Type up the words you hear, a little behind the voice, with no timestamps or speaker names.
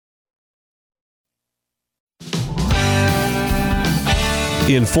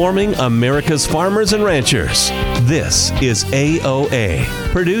Informing America's farmers and ranchers. This is AOA,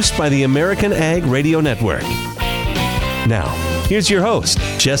 produced by the American Ag Radio Network. Now, here's your host,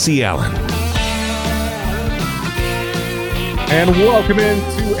 Jesse Allen. And welcome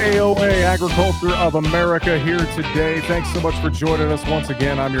into AOA, Agriculture of America, here today. Thanks so much for joining us once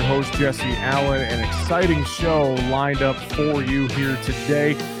again. I'm your host, Jesse Allen. An exciting show lined up for you here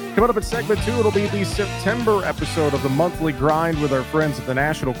today. Coming up in segment 2, it'll be the September episode of the Monthly Grind with our friends at the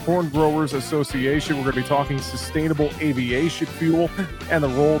National Corn Growers Association. We're going to be talking sustainable aviation fuel and the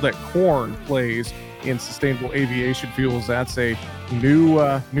role that corn plays in sustainable aviation fuels. That's a new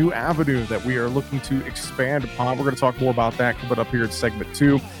avenue that we are looking to expand upon. We're going to talk more about that coming up here in segment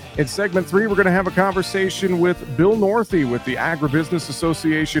 2. In segment 3, we're going to have a conversation with Bill Northey with the Agribusiness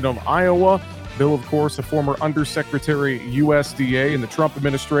Association of Iowa. Bill, of course, a former undersecretary USDA in the Trump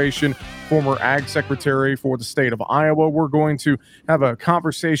administration, former ag secretary for the state of Iowa. We're going to have a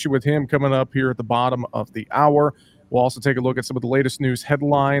conversation with him coming up here at the bottom of the hour. We'll also take a look at some of the latest news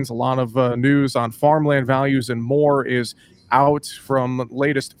headlines. A lot of news on farmland values and more is out from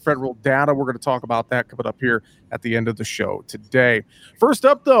latest federal data. We're going to talk about that coming up here at the end of the show today. First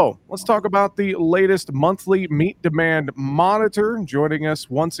up, though, let's talk about the latest monthly meat demand monitor. Joining us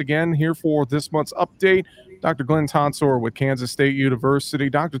once again here for this month's update, Dr. Glynn Tonsor with Kansas State University.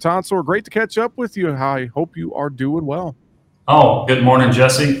 Dr. Tonsor, great to catch up with you. I hope you are doing well. Oh, good morning,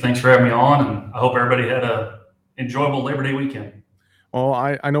 Jesse. Thanks for having me on, and I hope everybody had a enjoyable Labor Day weekend. Well,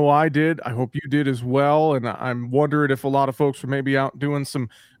 I know I did. I hope you did as well. And I'm wondering if a lot of folks were maybe out doing some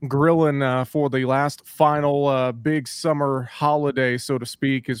grilling for the last final big summer holiday, so to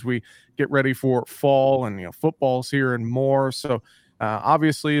speak, as we get ready for fall and football's here and more. So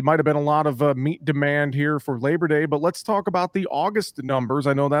obviously it might have been a lot of meat demand here for Labor Day, but let's talk about the August numbers.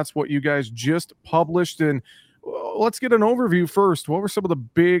 I know that's what you guys just published, and let's get an overview first. What were some of the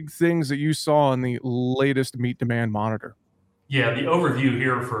big things that you saw in the latest meat demand monitor? Yeah, the overview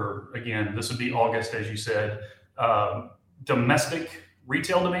here for, again, this would be August, as you said, domestic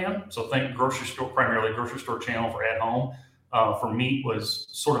retail demand. So think grocery store, primarily grocery store channel for at home, for meat was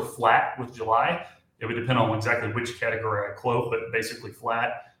sort of flat with July. It would depend on exactly which category I quote, but basically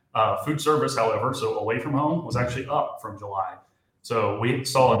flat. Food service, however, so away from home, was actually up from July. So we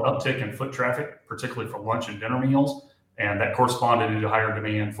saw an uptick in foot traffic, particularly for lunch and dinner meals, and that corresponded to higher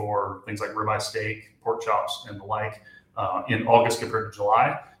demand for things like ribeye steak, pork chops, and the like. In August compared to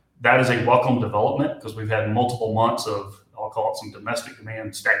July. That is a welcome development because we've had multiple months of, I'll call it some domestic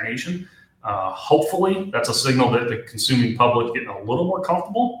demand stagnation. Hopefully that's a signal that the consuming public getting a little more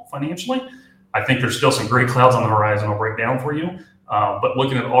comfortable financially. I think there's still some gray clouds on the horizon I'll break down for you. But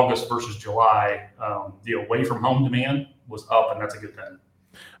looking at August versus July, the away from home demand was up, and that's a good thing.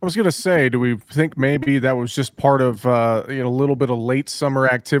 I was going to say, do we think maybe that was just part of a little bit of late summer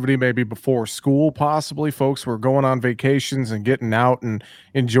activity, maybe before school, possibly? Folks were going on vacations and getting out and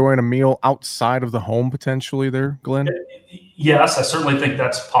enjoying a meal outside of the home potentially there, Glenn? Yes, I certainly think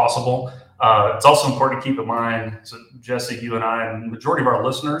that's possible. It's also important to keep in mind, so Jesse, you and I, and the majority of our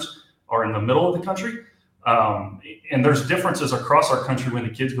listeners are in the middle of the country. And there's differences across our country when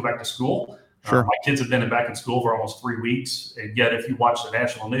the kids go back to school. Sure. My kids have been back in school for almost 3 weeks, and yet if you watch the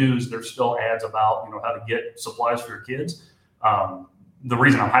national news, there's still ads about how to get supplies for your kids. The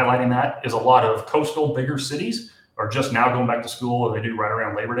reason I'm highlighting that is a lot of coastal bigger cities are just now going back to school, or they do right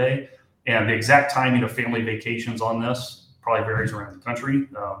around Labor Day, and the exact timing of family vacations on this probably varies around the country.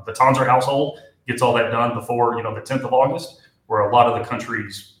 The Tonsor household gets all that done before the 10th of August, where a lot of the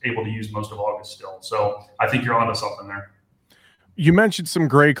country's able to use most of August still. So I think you're onto something there. You mentioned some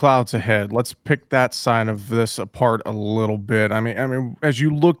gray clouds ahead. Let's pick that side of this apart a little bit. I mean, as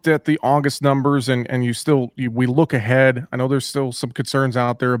you looked at the August numbers and we look ahead, I know there's still some concerns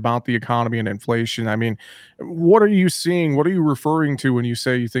out there about the economy and inflation. I mean, what are you seeing? What are you referring to when you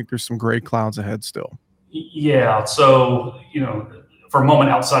say you think there's some gray clouds ahead still? Yeah. So, for a moment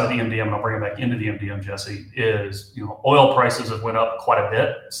outside of the MDM, and I'll bring it back into the MDM, Jesse, is, oil prices have went up quite a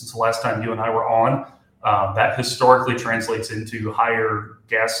bit since the last time you and I were on. That historically translates into higher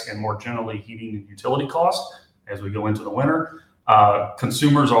gas and more generally heating and utility costs as we go into the winter.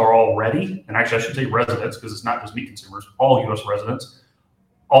 Consumers are already, and actually I should say residents, because it's not just meat consumers, all U.S. residents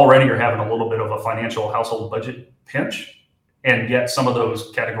already are having a little bit of a financial household budget pinch, and yet some of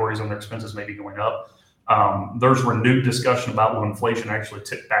those categories on their expenses may be going up. There's renewed discussion about will inflation actually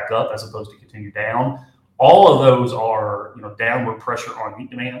tick back up as opposed to continue down. All of those are downward pressure on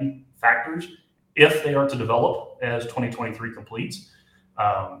meat demand factors if they are to develop as 2023 completes.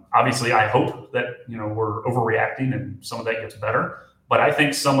 Obviously, I hope that we're overreacting and some of that gets better. But I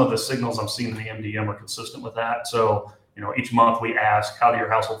think some of the signals I'm seeing in the MDM are consistent with that. So Each month we ask, how do your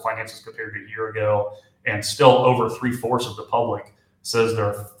household finances compare to a year ago? And still over 3/4 of the public says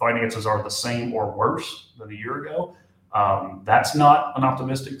their finances are the same or worse than a year ago. That's not an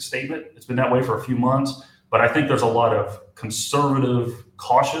optimistic statement. It's been that way for a few months, but I think there's a lot of conservative,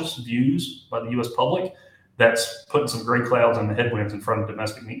 cautious views by the U.S. public that's putting some gray clouds and the headwinds in front of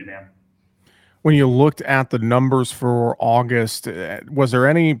domestic meat demand. When you looked at the numbers for August, was there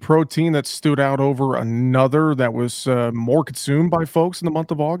any protein that stood out over another that was more consumed by folks in the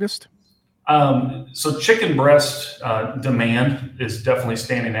month of August? So chicken breast demand is definitely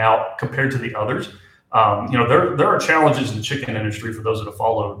standing out compared to the others. There are challenges in the chicken industry for those that have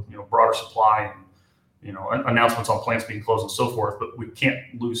followed, broader supply and, announcements on plants being closed and so forth. But we can't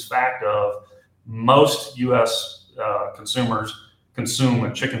lose fact of most U.S. Consumers consume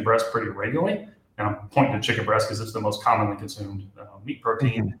a chicken breast pretty regularly. And I'm pointing to chicken breast because it's the most commonly consumed meat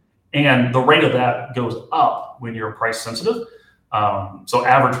protein. Mm-hmm. And the rate of that goes up when you're price sensitive. So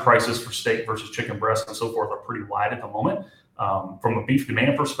average prices for steak versus chicken breast and so forth are pretty wide at the moment. From a beef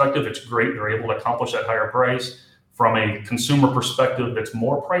demand perspective, it's great. They're able to accomplish that higher price. From a consumer perspective that's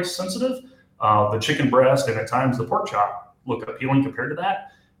more price sensitive, the chicken breast and at times the pork chop look appealing compared to that.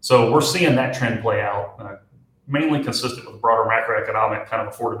 So we're seeing that trend play out, mainly consistent with the broader macroeconomic kind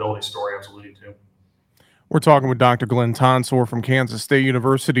of affordability story I was alluding to. We're talking with Dr. Glynn Tonsor from Kansas State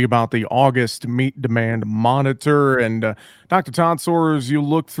University about the August meat demand monitor. And Dr. Tonsor, as you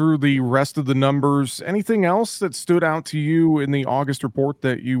look through the rest of the numbers, anything else that stood out to you in the August report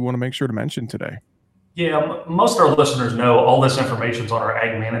that you want to make sure to mention today? Yeah, most of our listeners know all this information is on our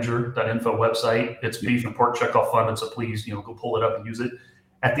agmanager.info website. It's beef and pork checkoff funded, so please, go pull it up and use it.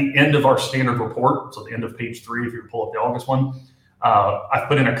 At the end of our standard report, so the end of page 3, if you pull up the August one, I've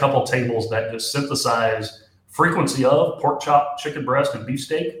put in a couple tables that just synthesize frequency of pork chop, chicken breast, and beef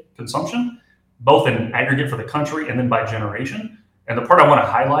steak consumption, both in aggregate for the country and then by generation. And the part I want to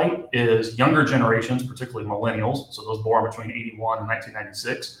highlight is younger generations, particularly millennials, so those born between 81 and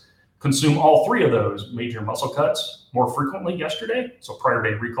 1996, consume all 3 of those major muscle cuts more frequently yesterday, so prior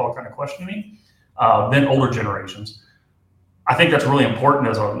day recall kind of questioning, than older generations. I think that's really important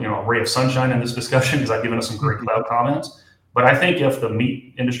as a ray of sunshine in this discussion because I've given us some great cloud comments. But I think if the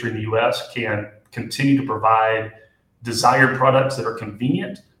meat industry in the U.S. can continue to provide desired products that are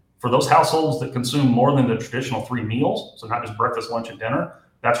convenient for those households that consume more than the traditional 3 meals, so not just breakfast, lunch, and dinner,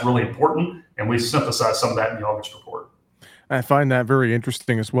 that's really important. And we synthesized some of that in the August report. I find that very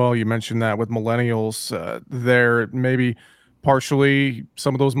interesting as well. You mentioned that with millennials, there maybe partially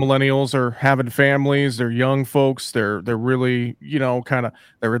some of those millennials are having families, they're young folks, they're really,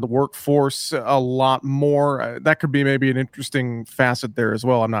 they're in the workforce a lot more. That could be maybe an interesting facet there as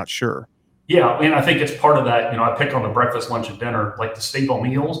well. I'm not sure. Yeah, and I think it's part of that. I pick on the breakfast, lunch, and dinner, like the staple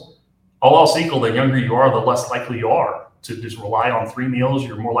meals. All else equal, the younger you are, the less likely you are to just rely on 3 meals.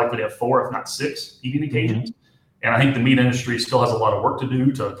 You're more likely to have 4, if not 6 eating occasions. Mm-hmm. And I think the meat industry still has a lot of work to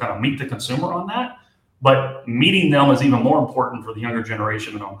do to kind of meet the consumer on that. But meeting them is even more important for the younger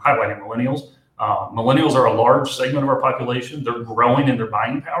generation, and I'm highlighting millennials. Millennials are a large segment of our population. They're growing in their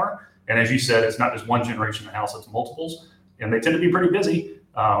buying power. And as you said, it's not just one generation in the house, it's multiples. And they tend to be pretty busy.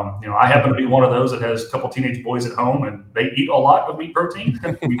 I happen to be one of those that has a couple teenage boys at home, and they eat a lot of meat protein.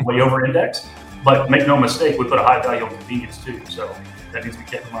 We way over index. But make no mistake, we put a high value on convenience too. So that needs to be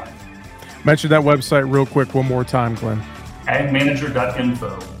kept in mind. Mention that website real quick one more time, Glynn.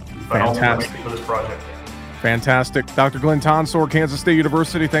 Agmanager.info. Fantastic. For this project. Fantastic. Dr. Glynn Tonsor, Kansas State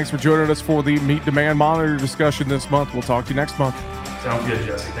University, thanks for joining us for the Meat Demand Monitor discussion this month. We'll talk to you next month. Sounds good,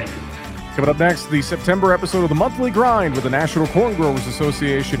 Jesse. Thank you. Coming up next, the September episode of the Monthly Grind with the National Corn Growers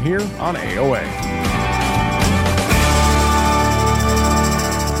Association here on AOA.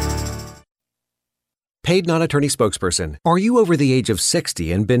 Paid non-attorney spokesperson. Are you over the age of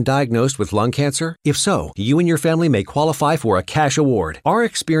 60 and been diagnosed with lung cancer? If so, you and your family may qualify for a cash award. Our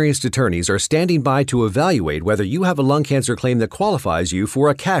experienced attorneys are standing by to evaluate whether you have a lung cancer claim that qualifies you for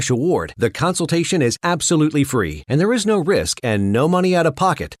a cash award. The consultation is absolutely free, and there is no risk and no money out of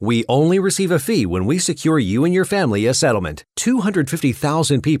pocket. We only receive a fee when we secure you and your family a settlement.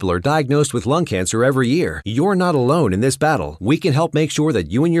 250,000 people are diagnosed with lung cancer every year. You're not alone in this battle. We can help make sure that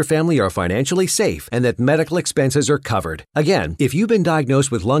you and your family are financially safe and that medical expenses are covered. Again, if you've been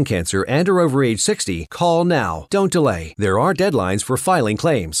diagnosed with lung cancer and are over age 60, call now. Don't delay. There are deadlines for filing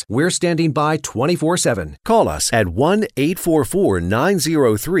claims. We're standing by 24/7. Call us at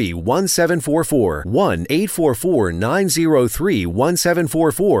 1-844-903-1744.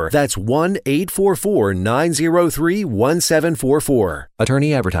 1-844-903-1744. That's 1-844-903-1744.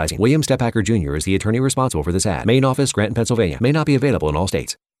 Attorney advertising. William Steppacker Jr. is the attorney responsible for this ad. Main office, Granton, Pennsylvania. May not be available in all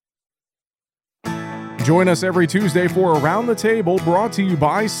states. Join us every Tuesday for Around the Table, brought to you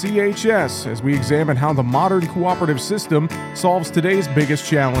by CHS, as we examine how the modern cooperative system solves today's biggest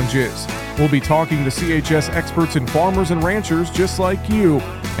challenges. We'll be talking to CHS experts and farmers and ranchers just like you,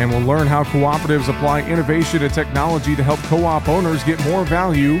 and we'll learn how cooperatives apply innovation and technology to help co-op owners get more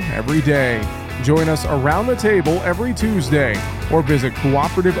value every day. Join us around the table every Tuesday, or visit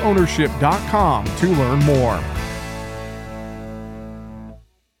cooperativeownership.com to learn more.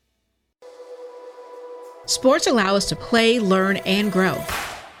 Sports allow us to play, learn, and grow.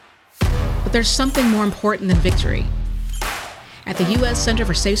 But there's something more important than victory. At the U.S. Center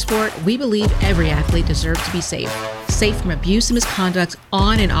for Safe Sport, we believe every athlete deserves to be safe from abuse and misconduct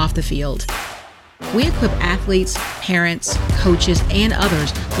on and off the field. We equip athletes, parents, coaches, and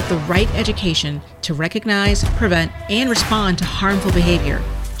others with the right education to recognize, prevent, and respond to harmful behavior.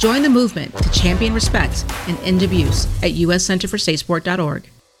 Join the movement to champion respect and end abuse at uscenterforsafesport.org.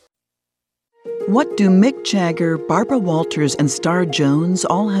 What do Mick Jagger, Barbara Walters, and Star Jones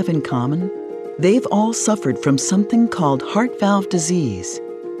all have in common? They've all suffered from something called heart valve disease.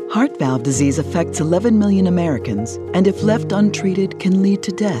 Heart valve disease affects 11 million Americans, and if left untreated, can lead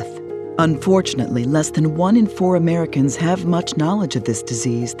to death. Unfortunately, less than 1 in 4 Americans have much knowledge of this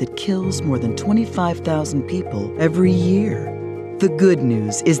disease that kills more than 25,000 people every year. The good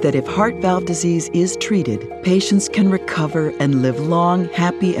news is that if heart valve disease is treated, patients can recover and live long,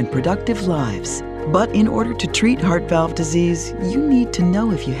 happy, and productive lives. But in order to treat heart valve disease, you need to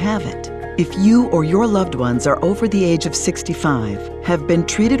know if you have it. If you or your loved ones are over the age of 65, have been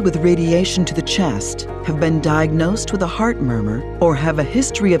treated with radiation to the chest, have been diagnosed with a heart murmur, or have a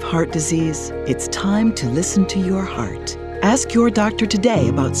history of heart disease, it's time to listen to your heart. Ask your doctor today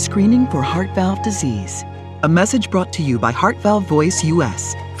about screening for heart valve disease. A message brought to you by Heart Valve Voice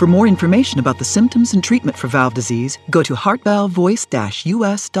US. For more information about the symptoms and treatment for valve disease, go to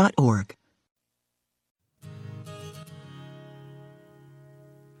heartvalvevoice-us.org.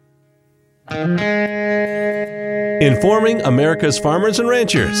 Informing America's farmers and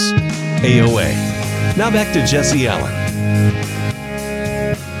ranchers. AOA. Now back to Jesse Allen.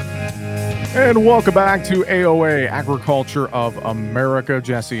 And welcome back to AOA, Agriculture of America.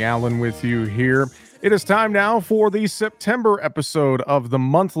 Jesse Allen with you here. It is time now for the September episode of the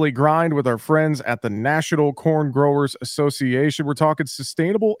Monthly Grind with our friends at the National Corn Growers Association. We're talking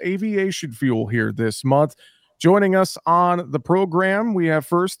sustainable aviation fuel here this month. Joining us on the program, we have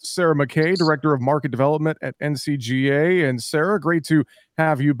first Sarah McKay, Director of Market Development at NCGA. And Sarah, great to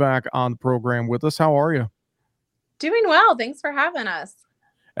have you back on the program with us. How are you? Doing well. Thanks for having us.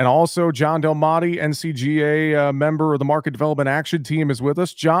 And also John Delmotte, NCGA member of the Market Development Action Team, is with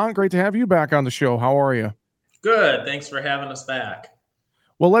us. John, great to have you back on the show. How are you? Good. Thanks for having us back.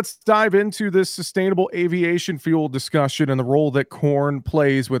 Well, let's dive into this sustainable aviation fuel discussion and the role that corn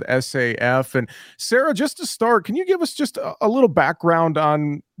plays with SAF. And Sarah, just to start, can you give us just a little background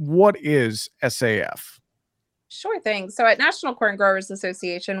on what is SAF? Sure thing. So at National Corn Growers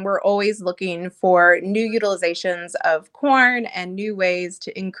Association, we're always looking for new utilizations of corn and new ways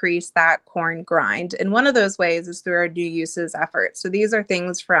to increase that corn grind. And one of those ways is through our new uses efforts. So these are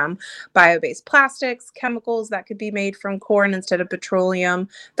things from bio-based plastics, chemicals that could be made from corn instead of petroleum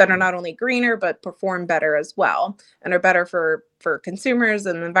that are not only greener, but perform better as well and are better for consumers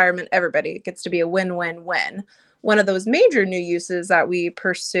and the environment, everybody. It gets to be a win-win-win. One of those major new uses that we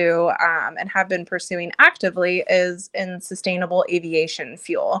pursue and have been pursuing actively is in sustainable aviation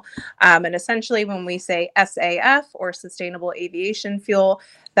fuel. And essentially when we say SAF or sustainable aviation fuel,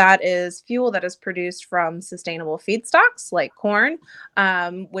 that is fuel that is produced from sustainable feedstocks like corn,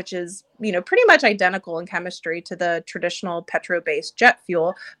 which is, pretty much identical in chemistry to the traditional petro-based jet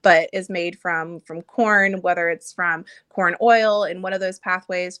fuel, but is made from corn, whether it's from corn oil in one of those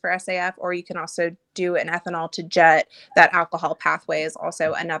pathways for SAF, or you can also do an ethanol to jet. That alcohol pathway is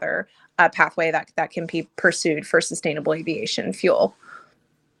also another pathway that can be pursued for sustainable aviation fuel.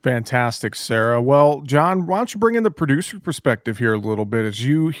 Fantastic, Sarah. Well, John, why don't you bring in the producer perspective here a little bit as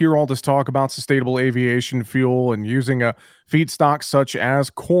you hear all this talk about sustainable aviation fuel and using a feedstock such as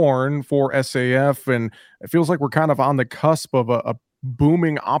corn for SAF, and it feels like we're kind of on the cusp of a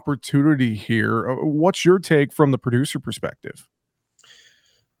booming opportunity here. What's your take from the producer perspective?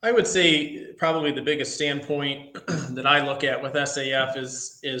 I would say probably the biggest standpoint that I look at with SAF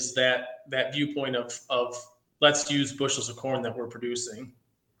is that viewpoint of let's use bushels of corn that we're producing.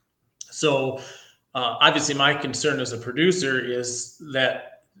 So obviously my concern as a producer is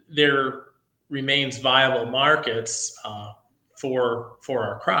that there remains viable markets for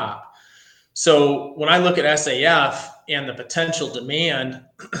our crop. So when I look at SAF and the potential demand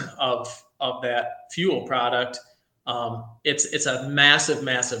of that fuel product, it's a massive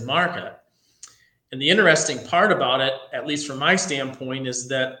market. And the interesting part about it, at least from my standpoint, is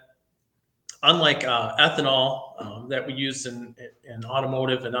that unlike ethanol that we use in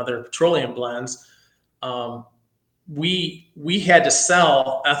automotive and other petroleum blends, we had to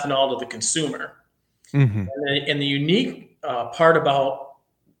sell ethanol to the consumer. Mm-hmm. And the unique part about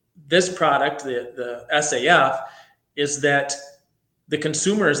this product, the SAF, is that the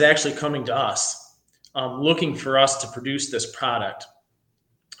consumer is actually coming to us, looking for us to produce this product.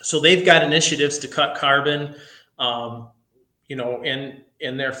 So they've got initiatives to cut carbon,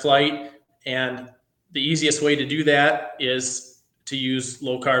 in their flight. And the easiest way to do that is to use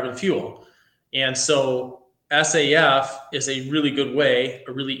low carbon fuel. And so SAF is a really good way,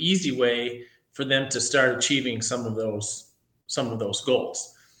 a really easy way for them to start achieving some of those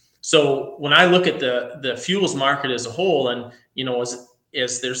goals. So when I look at the fuels market as a whole, and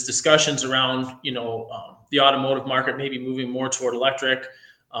as there's discussions around the automotive market maybe moving more toward electric,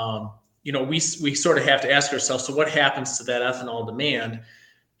 we sort of have to ask ourselves, so what happens to that ethanol demand?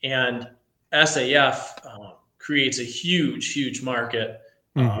 And SAF creates a huge market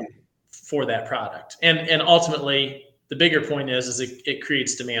for that product, and ultimately the bigger point is it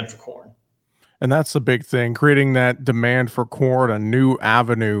creates demand for corn. And that's the big thing, creating that demand for corn, a new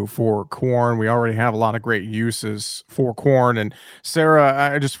avenue for corn. We already have a lot of great uses for corn. And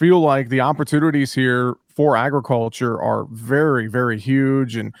Sarah, I just feel like the opportunities here for agriculture are very, very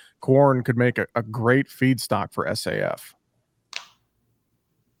huge, and corn could make a great feedstock for SAF.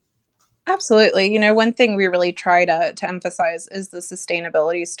 Absolutely. One thing we really try to emphasize is the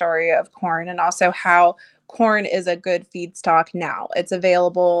sustainability story of corn, and also how corn is a good feedstock now. It's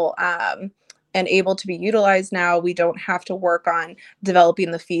available and able to be utilized now. We don't have to work on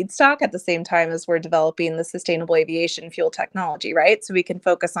developing the feedstock at the same time as we're developing the sustainable aviation fuel technology, right? So we can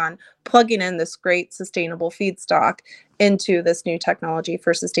focus on plugging in this great sustainable feedstock into this new technology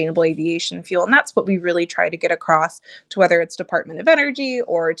for sustainable aviation fuel. And that's what we really try to get across to whether it's Department of Energy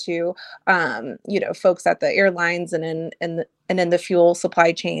or to, folks at the airlines and in the fuel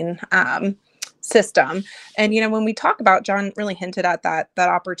supply chain system. And when we talk about, John really hinted at that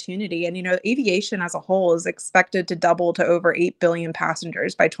opportunity, and aviation as a whole is expected to double to over 8 billion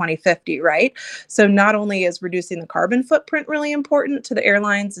passengers by 2050, right? So not only is reducing the carbon footprint really important to the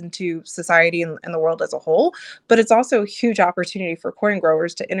airlines and to society and the world as a whole, but it's also a huge opportunity for corn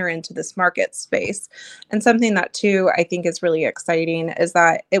growers to enter into this market space. And something that too I think is really exciting is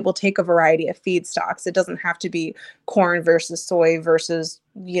that it will take a variety of feedstocks. It doesn't have to be corn versus soy versus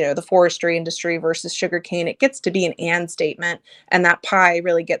the forestry industry versus sugarcane. It gets to be an and statement, and that pie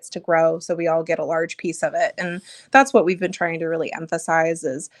really gets to grow, so we all get a large piece of it. And that's what we've been trying to really emphasize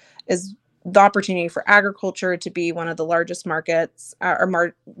is the opportunity for agriculture to be one of the largest markets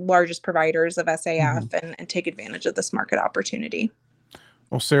largest providers of SAF and take advantage of this market opportunity.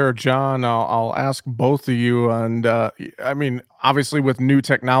 Well, Sarah, John, I'll ask both of you. And obviously with new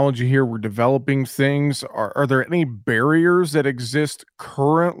technology here, we're developing things. Are there any barriers that exist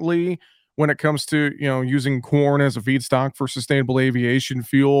currently when it comes to, using corn as a feedstock for sustainable aviation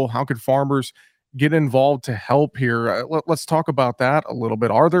fuel? How could farmers get involved to help here? Let's talk about that a little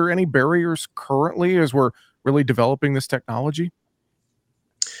bit. Are there any barriers currently as we're really developing this technology?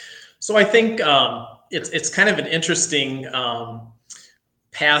 So I think it's kind of an interesting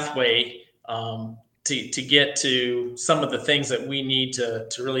pathway to get to some of the things that we need to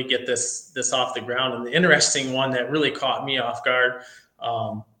really get this off the ground. And the interesting one that really caught me off guard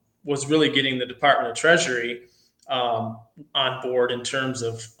was really getting the Department of Treasury on board in terms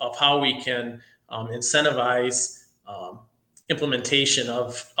of how we can incentivize implementation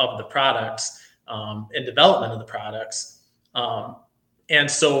of the products and development of the products. And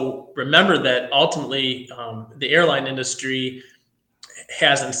so remember that ultimately the airline industry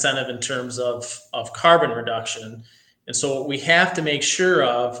has incentive in terms of carbon reduction. And so what we have to make sure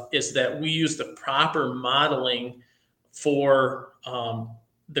of is that we use the proper modeling for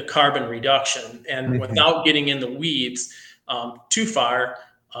the carbon reduction. And without getting in the weeds too far,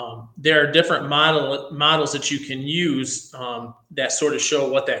 there are different models that you can use that sort of show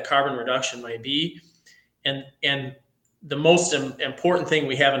what that carbon reduction might be. And the most important thing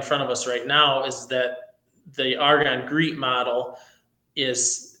we have in front of us right now is that the Argonne GREET model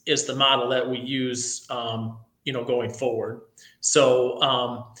is the model that we use, going forward.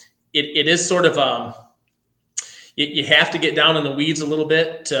 So it is sort of you have to get down in the weeds a little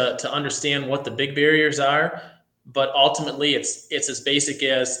bit to understand what the big barriers are, but ultimately it's as basic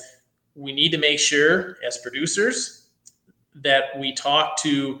as we need to make sure as producers that we talk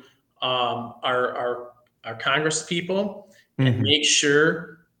to our Congress people and make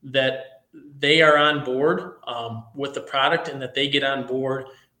sure that they are on board with the product and that they get on board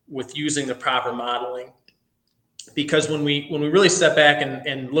using the proper modeling. Because when we really step back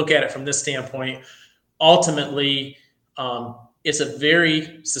and look at it from this standpoint, ultimately, it's a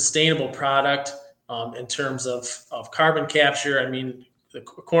very sustainable product in terms of carbon capture. I mean, the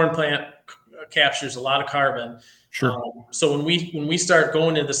corn plant captures a lot of carbon. Sure. So when we start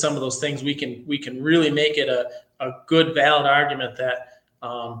going into some of those things, we can really make it a good, valid argument that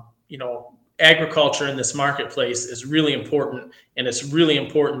agriculture in this marketplace is really important, and it's really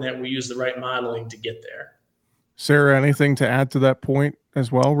important that we use the right modeling to get there. Sarah, anything to add to that point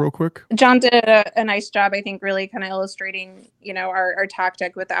as well, real quick? John did a nice job, I think, really kind of illustrating, our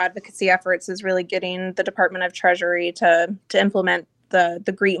tactic with the advocacy efforts is really getting the Department of Treasury to implement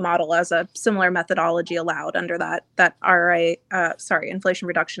the GREET model as a similar methodology allowed under that Inflation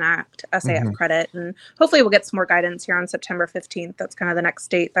Reduction Act SAF credit. And hopefully we'll get some more guidance here on September 15th. That's kind of the next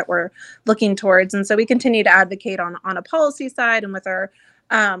date that we're looking towards. And so we continue to advocate on a policy side and with our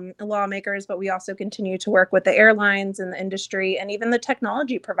lawmakers, but we also continue to work with the airlines and the industry and even the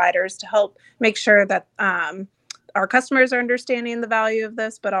technology providers to help make sure that our customers are understanding the value of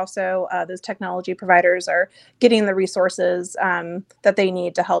this, but also those technology providers are getting the resources that they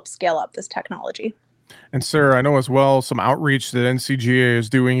need to help scale up this technology. And Sarah, I know as well some outreach that NCGA is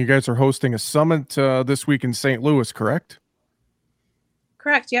doing. You guys are hosting a summit this week in St. Louis, correct?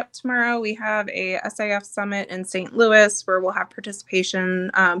 Correct. Yep. Tomorrow we have a SAF summit in St. Louis where we'll have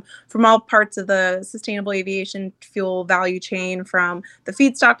participation from all parts of the sustainable aviation fuel value chain, from the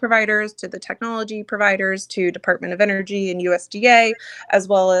feedstock providers to the technology providers to Department of Energy and USDA, as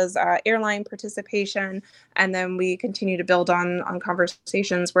well as airline participation. And then we continue to build on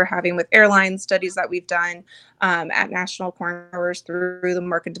conversations we're having with airlines, studies that we've done at National Corn Growers through the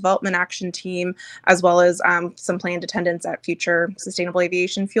Market Development Action Team, as well as some planned attendance at future Sustainable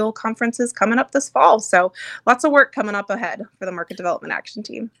Aviation Fuel conferences coming up this fall. So lots of work coming up ahead for the Market Development Action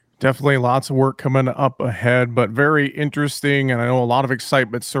Team. Definitely lots of work coming up ahead, but very interesting. And I know a lot of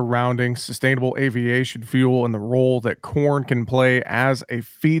excitement surrounding sustainable aviation fuel and the role that corn can play as a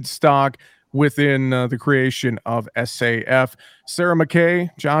feedstock within the creation of SAF. Sarah McKay,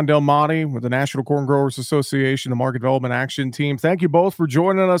 John Delmotte with the National Corn Growers Association, the Market Development Action Team. Thank you both for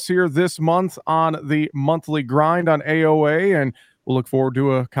joining us here this month on the Monthly Grind on AOA, and we'll look forward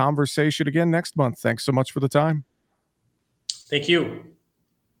to a conversation again next month. Thanks so much for the time. Thank you.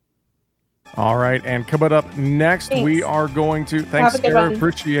 All right, and coming up next, we are going to... Thanks, Sarah.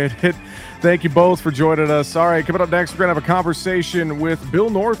 Appreciate it. Thank you both for joining us. All right, coming up next, we're going to have a conversation with Bill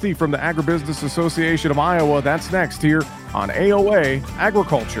Northey from the Agribusiness Association of Iowa. That's next here on AOA,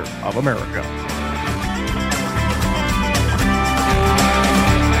 Agriculture of America.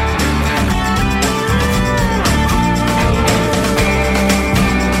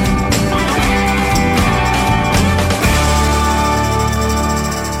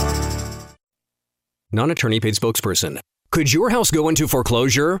 Non-attorney paid spokesperson. Could your house go into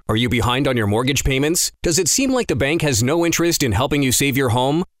foreclosure? Are you behind on your mortgage payments? Does it seem like the bank has no interest in helping you save your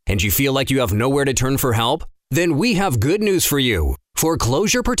home? And you feel like you have nowhere to turn for help? Then we have good news for you.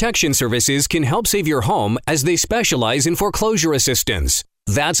 Foreclosure Protection Services can help save your home as they specialize in foreclosure assistance.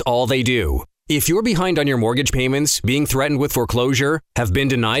 That's all they do. If you're behind on your mortgage payments, being threatened with foreclosure, have been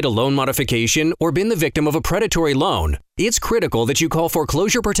denied a loan modification, or been the victim of a predatory loan, it's critical that you call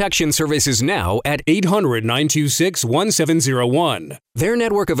Foreclosure Protection Services now at 800-926-1701. Their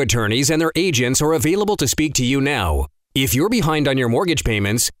network of attorneys and their agents are available to speak to you now. If you're behind on your mortgage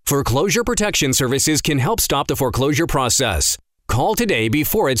payments, Foreclosure Protection Services can help stop the foreclosure process. Call today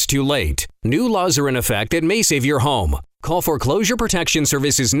before it's too late. New laws are in effect that may save your home. Call Foreclosure Protection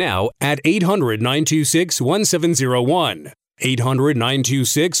Services now at 800-926-1701.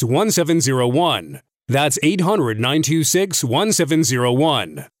 800-926-1701. That's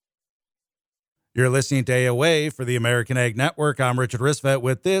 800-926-1701. You're listening to AOA for the American Ag Network. I'm Richard Risvet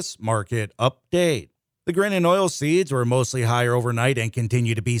with this market update. The grain and oil seeds were mostly higher overnight and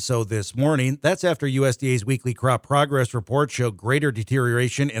continue to be so this morning. That's after USDA's weekly crop progress report showed greater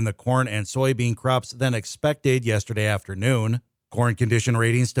deterioration in the corn and soybean crops than expected yesterday afternoon. Corn condition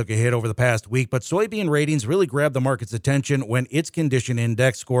ratings took a hit over the past week, but soybean ratings really grabbed the market's attention when its condition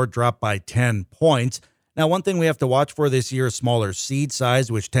index score dropped by 10 points. Now, one thing we have to watch for this year is smaller seed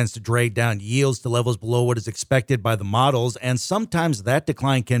size, which tends to drag down yields to levels below what is expected by the models, and sometimes that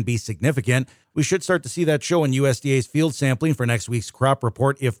decline can be significant. We should start to see that show in USDA's field sampling for next week's crop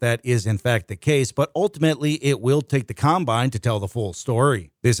report if that is in fact the case, but ultimately it will take the combine to tell the full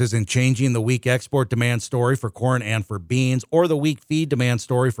story. This isn't changing the weak export demand story for corn and for beans, or the weak feed demand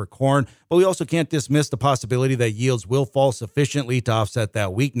story for corn, but we also can't dismiss the possibility that yields will fall sufficiently to offset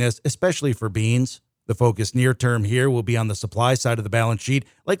that weakness, especially for beans. The focus near term here will be on the supply side of the balance sheet,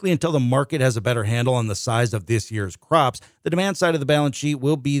 likely until the market has a better handle on the size of this year's crops. The demand side of the balance sheet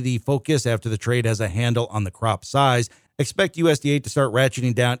will be the focus after the trade has a handle on the crop size. Expect USDA to start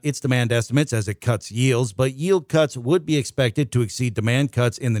ratcheting down its demand estimates as it cuts yields, but yield cuts would be expected to exceed demand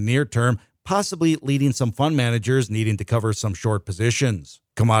cuts in the near term, possibly leading some fund managers needing to cover some short positions.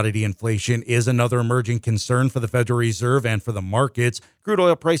 Commodity inflation is another emerging concern for the Federal Reserve and for the markets. Crude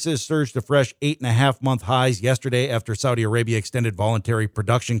oil prices surged to fresh 8.5-month highs yesterday after Saudi Arabia extended voluntary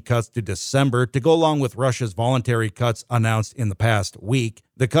production cuts to December to go along with Russia's voluntary cuts announced in the past week.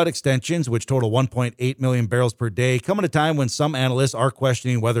 The cut extensions, which total 1.8 million barrels per day, come at a time when some analysts are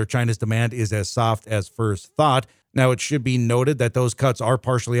questioning whether China's demand is as soft as first thought. Now, it should be noted that those cuts are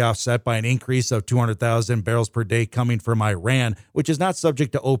partially offset by an increase of 200,000 barrels per day coming from Iran, which is not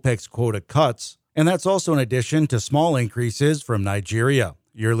subject to OPEC's quota cuts. And that's also in addition to small increases from Nigeria.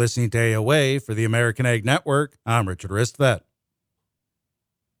 You're listening to AOA for the American Ag Network. I'm Richard Ristvet.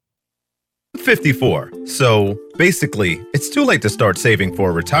 54. So basically, it's too late to start saving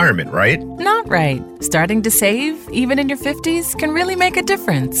for retirement, right? Not right. Starting to save, even in your 50s, can really make a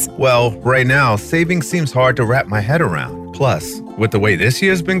difference. Well, right now, saving seems hard to wrap my head around. Plus, with the way this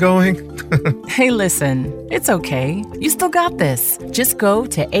year's been going... Hey, listen, it's okay. You still got this. Just go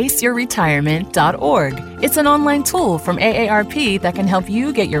to aceyourretirement.org. It's an online tool from AARP that can help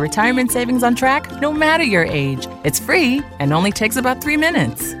you get your retirement savings on track no matter your age. It's free and only takes about 3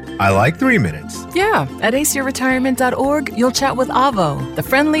 minutes. I like 3 minutes. Yeah, at aceyourretirement.org, you'll chat with Avo, the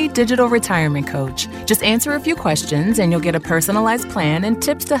friendly digital retirement coach. Just answer a few questions and you'll get a personalized plan and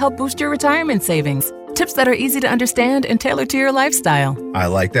tips to help boost your retirement savings. Tips that are easy to understand and tailored to your lifestyle. I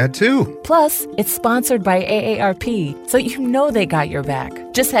like that too. Plus, it's sponsored by AARP, so you know they got your back.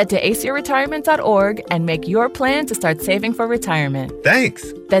 Just head to aceyourretirement.org and make your plan to start saving for retirement.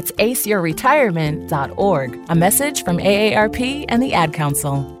 Thanks. That's aceyourretirement.org. A message from AARP and the Ad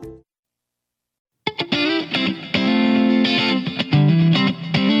Council.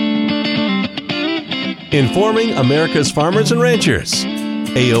 Informing America's farmers and ranchers.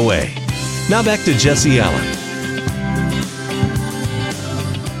 AOA. Now back to Jesse Allen.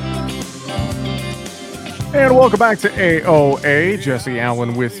 And welcome back to AOA. Jesse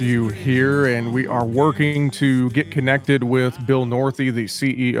Allen with you here, and we are working to get connected with Bill Northey, the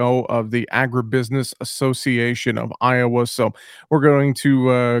CEO of the Agribusiness Association of Iowa. So we're going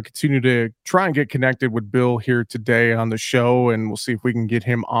to continue to try and get connected with Bill here today on the show, and we'll see if we can get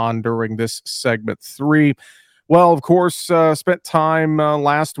him on during this segment 3. Well, of course, spent time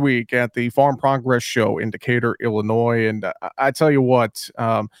last week at the Farm Progress Show in Decatur, Illinois, and I tell you what,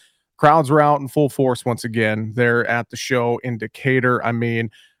 crowds were out in full force once again there at the show in Decatur. I mean,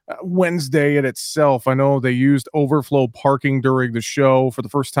 Wednesday in itself, I know they used overflow parking during the show for the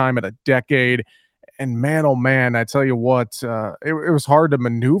first time in a decade. And man, oh man, I tell you what, it was hard to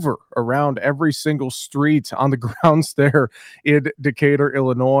maneuver around every single street on the grounds there in Decatur,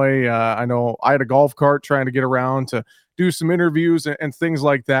 Illinois. I know I had a golf cart trying to get around to do some interviews and things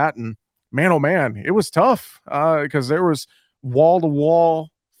like that. And man, oh man, it was tough because there was wall-to-wall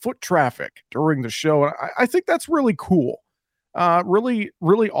foot traffic during the show. And I think that's really cool. Really,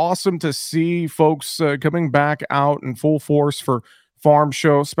 really awesome to see folks coming back out in full force for farm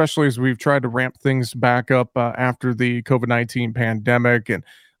show, especially as we've tried to ramp things back up after the COVID-19 pandemic, and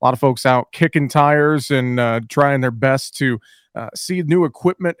a lot of folks out kicking tires and trying their best to see new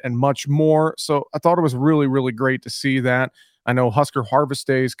equipment and much more. So I thought it was really, really great to see that. I know Husker Harvest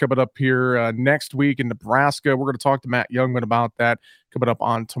Day is coming up here next week in Nebraska. We're going to talk to Matt Youngman about that coming up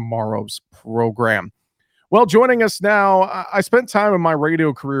on tomorrow's program. Well, joining us now, I spent time in my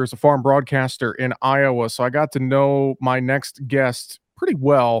radio career as a farm broadcaster in Iowa, so I got to know my next guest pretty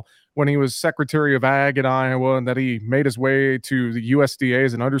well when he was Secretary of Ag in Iowa, and that he made his way to the USDA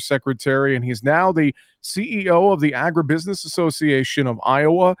as an undersecretary, and he's now the CEO of the Agribusiness Association of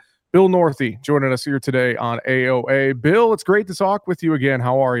Iowa. Bill Northey joining us here today on AOA. Bill, it's great to talk with you again.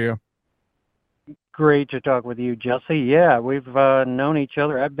 How are you? Great to talk with you, Jesse. Yeah, we've known each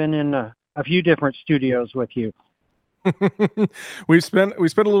other. I've been in a few different studios with you. we spent a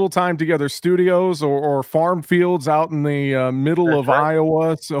little time together, studios or farm fields out in the middle That's of right.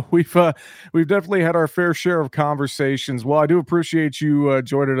 Iowa. So we've definitely had our fair share of conversations. Well, I do appreciate you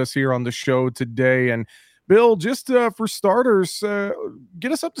joining us here on the show today. And Bill, just for starters,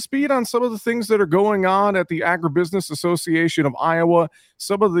 get us up to speed on some of the things that are going on at the Agribusiness Association of Iowa,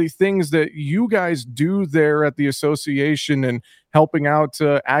 some of the things that you guys do there at the association and helping out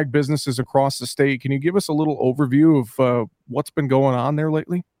ag businesses across the state. Can you give us a little overview of what's been going on there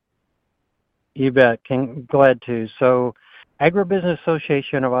lately? You bet. Glad to. So Agribusiness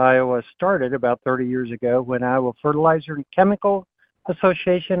Association of Iowa started about 30 years ago when Iowa Fertilizer and Chemical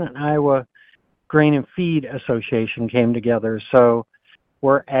Association and Iowa Grain and Feed Association came together. So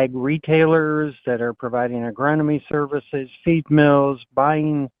we're ag retailers that are providing agronomy services, feed mills,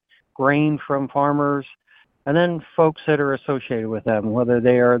 buying grain from farmers, and then folks that are associated with them, whether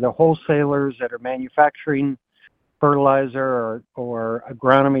they are the wholesalers that are manufacturing fertilizer or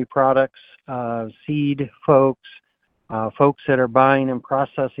agronomy products, seed folks, folks that are buying and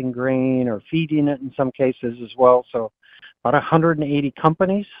processing grain or feeding it in some cases as well. So about 180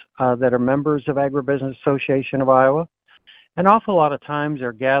 companies that are members of Agribusiness Association of Iowa. An awful lot of times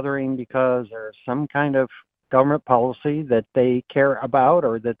they're gathering because there's some kind of government policy that they care about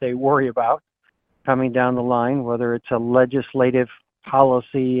or that they worry about coming down the line, whether it's a legislative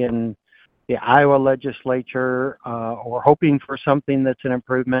policy in the Iowa legislature or hoping for something that's an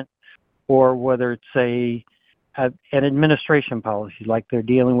improvement, or whether it's an administration policy, like they're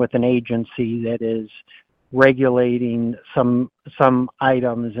dealing with an agency that is regulating some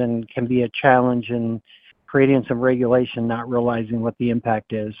items and can be a challenge in creating some regulation, not realizing what the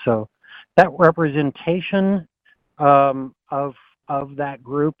impact is. So that representation of that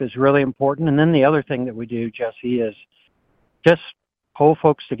group is really important. And then the other thing that we do, Jesse, is just pull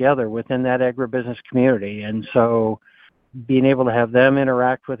folks together within that agribusiness community. And so being able to have them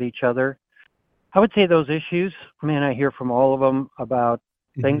interact with each other. I would say those issues, I hear from all of them about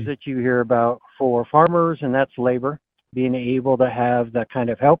things that you hear about for farmers, and that's labor, being able to have the kind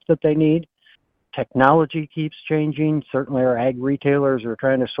of help that they need. Technology keeps changing. Certainly our ag retailers are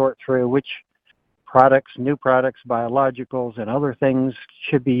trying to sort through which products, new products, biologicals, and other things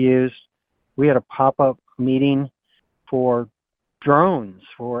should be used. We had a pop-up meeting for drones,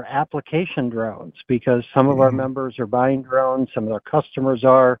 for application drones, because some of our members are buying drones, some of our customers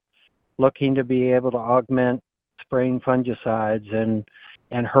are looking to be able to augment spraying fungicides and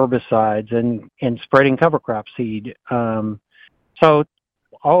herbicides and spreading cover crop seed. So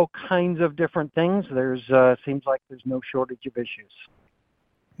all kinds of different things. There's seems like there's no shortage of issues.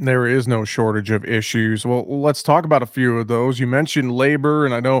 There is no shortage of issues. Well, let's talk about a few of those. You mentioned labor,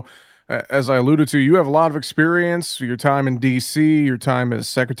 and I know, as I alluded to, you have a lot of experience, your time in D.C., your time as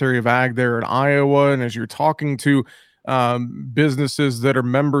Secretary of Ag there in Iowa, and as you're talking to businesses that are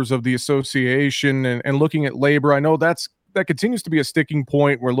members of the association and looking at labor, I know that continues to be a sticking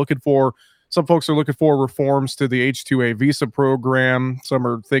point. Some folks are looking for reforms to the H-2A visa program. Some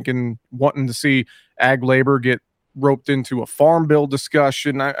are wanting to see ag labor get roped into a farm bill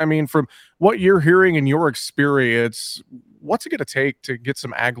discussion. I mean, from what you're hearing in your experience, what's it going to take to get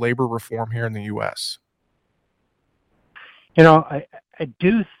some ag labor reform here in the U.S.? I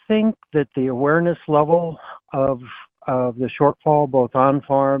do think that the awareness level of the shortfall, both on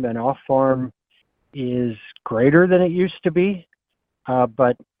farm and off farm, is greater than it used to be.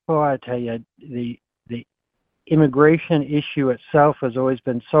 But I tell you, the immigration issue itself has always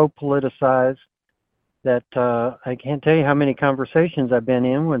been so politicized that I can't tell you how many conversations I've been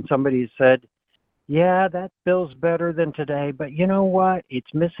in when somebody said, yeah, that bill's better than today, but you know what?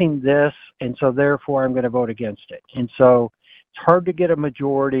 It's missing this, and so therefore I'm going to vote against it. And so it's hard to get a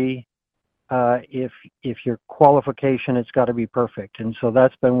majority if your qualification, it's got to be perfect. And so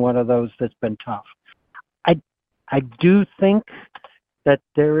that's been one of those that's been tough. I do think that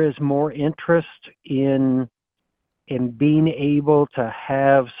there is more interest in being able to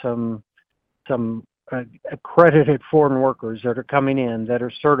have some accredited foreign workers that are coming in, that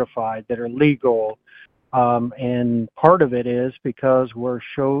are certified, that are legal. And part of it is because we're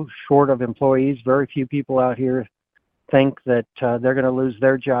so short of employees. Very few people out here think that they're going to lose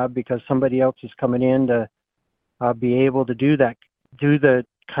their job because somebody else is coming in to be able to do the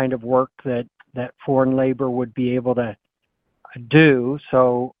kind of work that foreign labor would be able to do.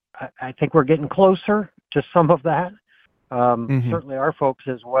 So I think we're getting closer to some of that. Certainly our folks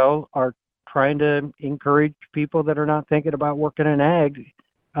as well are trying to encourage people that are not thinking about working in ag,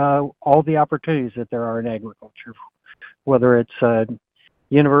 all the opportunities that there are in agriculture, whether it's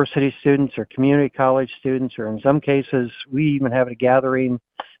university students or community college students, or in some cases, we even have a gathering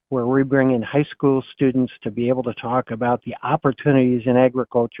where we bring in high school students to be able to talk about the opportunities in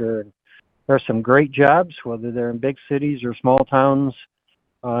agriculture. There are some great jobs, whether they're in big cities or small towns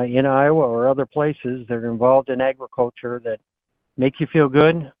in Iowa or other places that are involved in agriculture that make you feel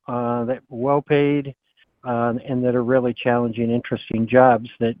good, that are well paid, and that are really challenging, interesting jobs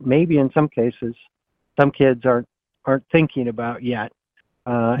that maybe in some cases some kids aren't thinking about yet.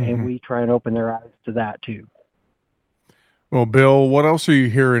 And we try and open their eyes to that too. Well, Bill, what else are you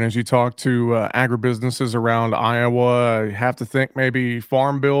hearing as you talk to agribusinesses around Iowa? I have to think maybe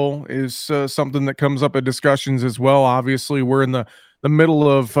Farm Bill is something that comes up in discussions as well. Obviously, we're in the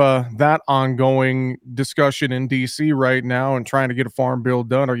middle of that ongoing discussion in D.C. right now and trying to get a Farm Bill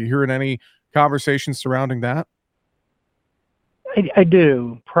done. Are you hearing any conversations surrounding that? I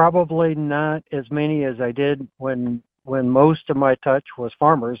do. Probably not as many as I did when most of my touch was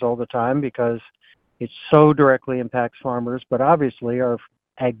farmers all the time, because it so directly impacts farmers. But obviously our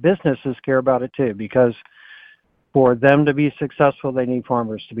ag businesses care about it too, because for them to be successful, they need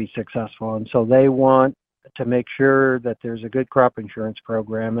farmers to be successful. And so they want to make sure that there's a good crop insurance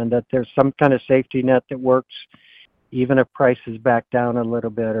program and that there's some kind of safety net that works even if prices back down a little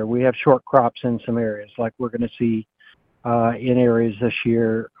bit, or we have short crops in some areas like we're going to see in areas this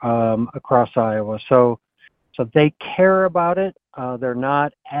year across Iowa. So they care about it. They're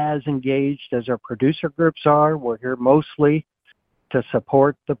not as engaged as our producer groups are. We're here mostly to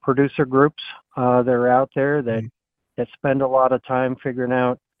support the producer groups that are out there that spend a lot of time figuring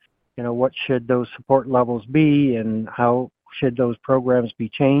out, what should those support levels be and how should those programs be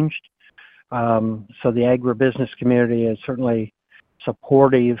changed. So the agribusiness community is certainly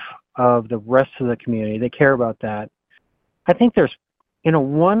supportive of the rest of the community. They care about that. I think there's,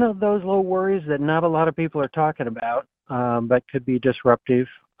 one of those little worries that not a lot of people are talking about, but could be disruptive,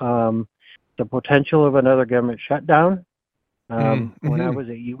 the potential of another government shutdown. When I was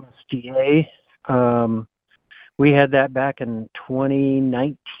at USDA, we had that back in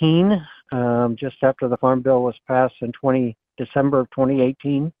 2019, just after the Farm Bill was passed in December of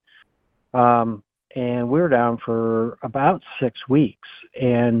 2018. And we were down for about 6 weeks.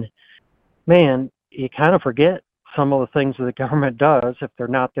 And, man, you kind of forget some of the things that the government does if they're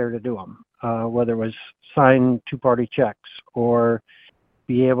not there to do them, whether it was sign two-party checks or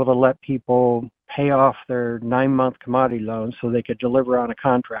be able to let people pay off their 9-month commodity loans so they could deliver on a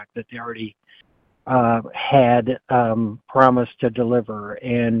contract that they already had promised to deliver.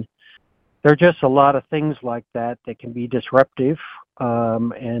 And there are just a lot of things like that that can be disruptive.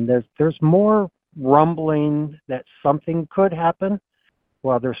 And there's more rumbling that something could happen,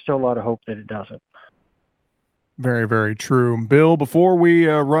 while there's still a lot of hope that it doesn't. Very, very true. Bill, before we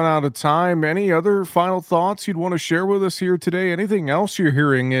run out of time, any other final thoughts you'd want to share with us here today? Anything else you're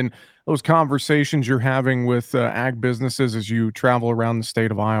hearing in those conversations you're having with ag businesses as you travel around the state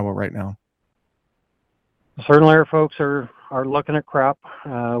of Iowa right now? Certainly our folks are looking at crop.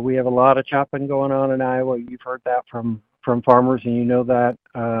 We have a lot of chopping going on in Iowa. You've heard that from farmers, and you know that.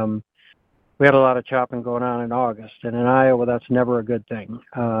 We had a lot of chopping going on in August, and in Iowa, that's never a good thing.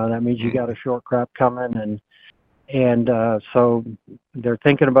 That means you got a short crop coming, and so they're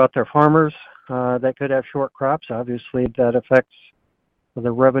thinking about their farmers that could have short crops. Obviously, that affects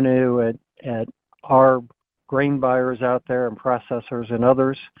the revenue at our grain buyers out there and processors and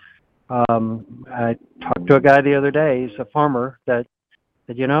others. I talked to a guy the other day. He's a farmer that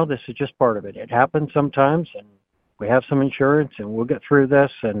said, this is just part of it. It happens sometimes, and we have some insurance, and we'll get through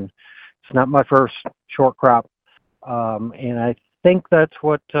this. And it's not my first short crop. And I think that's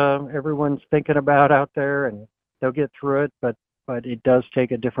what everyone's thinking about out there, and they'll get through it. But it does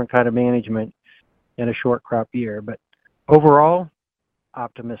take a different kind of management in a short crop year. But overall,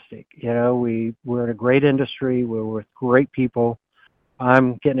 optimistic. We're in a great industry. We're with great people.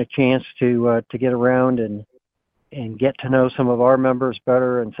 I'm getting a chance to get around and get to know some of our members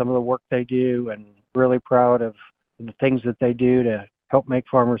better and some of the work they do, and really proud of the things that they do to help make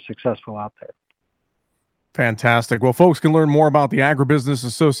farmers successful out there. Fantastic. Well, folks can learn more about the Agribusiness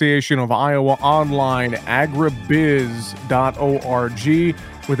Association of Iowa online, agribiz.org.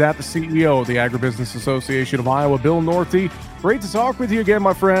 With that, the CEO of the Agribusiness Association of Iowa, Bill Northey. Great to talk with you again,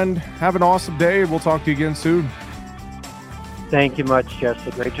 my friend. Have an awesome day. We'll talk to you again soon. Thank you much,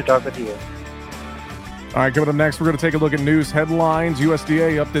 Jesse. Great to talk with you. All right, coming up next, we're going to take a look at news headlines.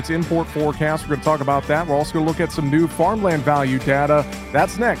 USDA updates import forecast. We're going to talk about that. We're also going to look at some new farmland value data.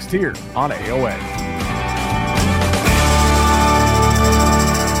 That's next here on AOA.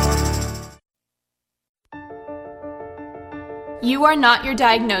 You are not your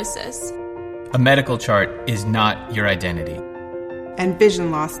diagnosis. A medical chart is not your identity. And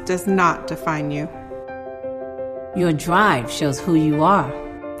vision loss does not define you. Your drive shows who you are.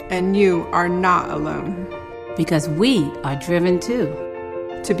 And you are not alone. Because we are driven too.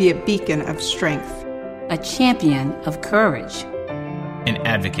 To be a beacon of strength. A champion of courage. An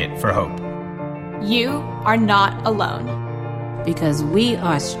advocate for hope. You are not alone. Because we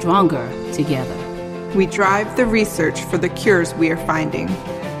are stronger together. We drive the research for the cures we are finding.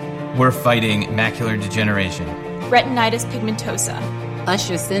 We're fighting macular degeneration, retinitis pigmentosa,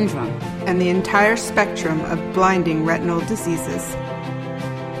 Usher syndrome, and the entire spectrum of blinding retinal diseases.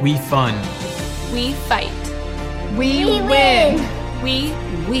 We fund. We fight. We win. We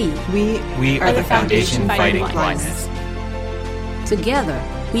are the Foundation Fighting Blindness. Together,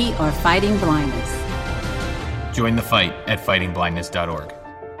 we are fighting blindness. Join the fight at fightingblindness.org.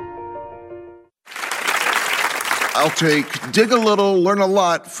 I'll take dig a little, learn a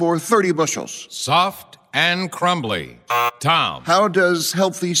lot for 30 bushels. Soft and crumbly. Tom. How does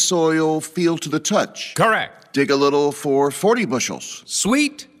healthy soil feel to the touch? Correct. Dig a little for 40 bushels.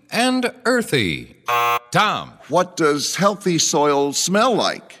 Sweet and earthy. Tom. What does healthy soil smell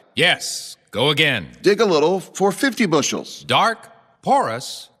like? Yes. Go again. Dig a little for 50 bushels. Dark,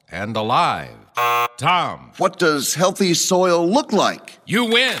 porous, and alive. Tom. What does healthy soil look like? You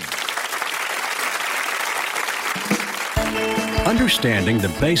win. Understanding the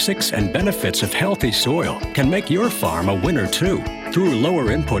basics and benefits of healthy soil can make your farm a winner too, through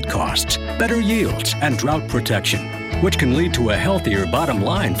lower input costs, better yields, and drought protection, which can lead to a healthier bottom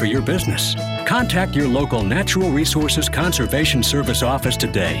line for your business. Contact your local Natural Resources Conservation Service office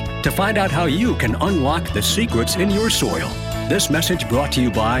today to find out how you can unlock the secrets in your soil. This message brought to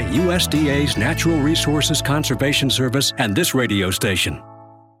you by USDA's Natural Resources Conservation Service and this radio station.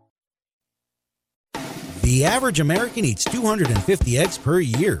 The average American eats 250 eggs per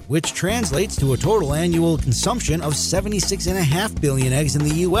year, which translates to a total annual consumption of 76.5 billion eggs in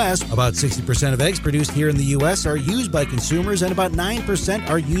the U.S. About 60% of eggs produced here in the U.S. are used by consumers, and about 9%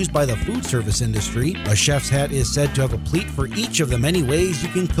 are used by the food service industry. A chef's hat is said to have a pleat for each of the many ways you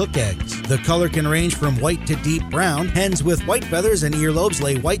can cook eggs. The color can range from white to deep brown. Hens with white feathers and earlobes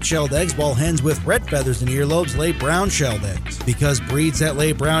lay white-shelled eggs, while hens with red feathers and earlobes lay brown-shelled eggs. Because breeds that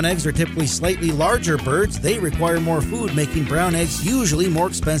lay brown eggs are typically slightly larger birds, they require more food, making brown eggs usually more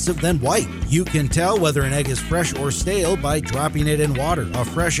expensive than white. You can tell whether an egg is fresh or stale by dropping it in water. A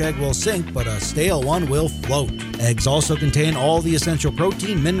fresh egg will sink, but a stale one will float. Eggs also contain all the essential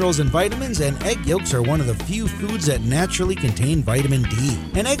protein, minerals, and vitamins, and egg yolks are one of the few foods that naturally contain vitamin D.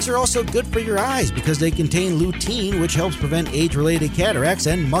 And eggs are also good for your eyes because they contain lutein, which helps prevent age-related cataracts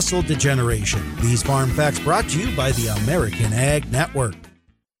and muscle degeneration. These farm facts brought to you by the American Ag Network.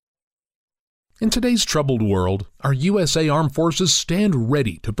 In today's troubled world, our USA Armed Forces stand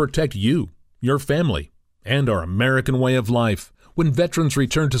ready to protect you, your family, and our American way of life. When veterans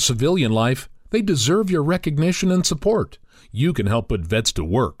return to civilian life, they deserve your recognition and support. You can help put vets to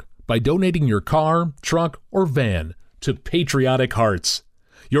work by donating your car, truck, or van to Patriotic Hearts.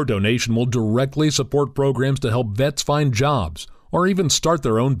 Your donation will directly support programs to help vets find jobs or even start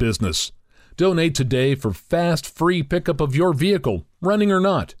their own business. Donate today for fast, free pickup of your vehicle, running or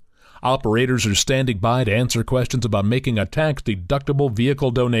not. Operators are standing by to answer questions about making a tax-deductible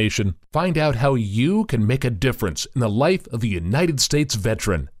vehicle donation. Find out how you can make a difference in the life of a United States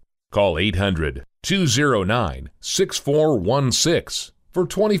veteran. Call 800-209-6416 for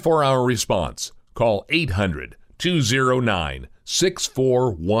 24-hour response. Call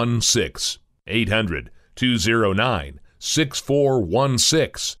 800-209-6416.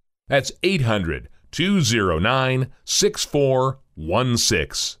 800-209-6416. That's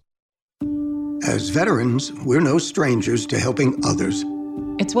 800-209-6416. As veterans, we're no strangers to helping others.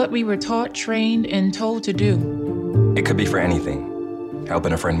 It's what we were taught, trained, and told to do. It could be for anything.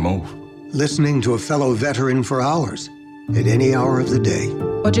 Helping a friend move. Listening to a fellow veteran for hours, at any hour of the day.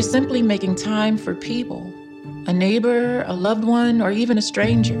 Or just simply making time for people. A neighbor, a loved one, or even a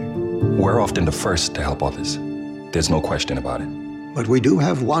stranger. We're often the first to help others. There's no question about it. But we do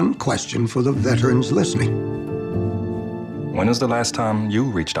have one question for the veterans listening. When was the last time you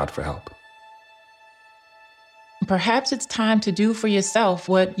reached out for help? Perhaps it's time to do for yourself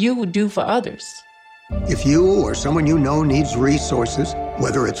what you would do for others. If you or someone you know needs resources,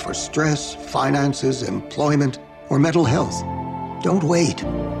 whether it's for stress, finances, employment, or mental health, don't wait.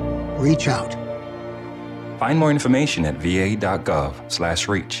 Reach out. Find more information at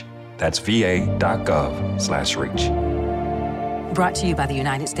va.gov/reach. That's va.gov/reach. Brought to you by the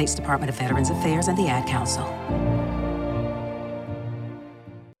United States Department of Veterans Affairs and the Ad Council.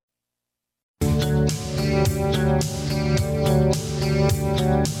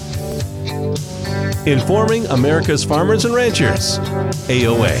 Informing America's farmers and ranchers.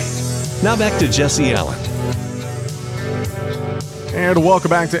 AOA. Now back to Jesse Allen. And welcome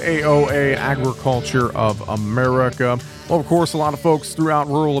back to AOA Agriculture of America. Well, of course, a lot of folks throughout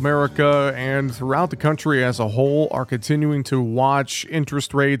rural America and throughout the country as a whole are continuing to watch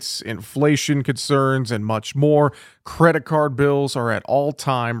interest rates, inflation concerns, and much more. Credit card bills are at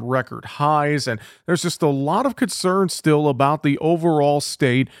all-time record highs, and there's just a lot of concern still about the overall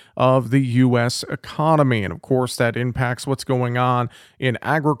state of the U.S. economy. And of course, that impacts what's going on in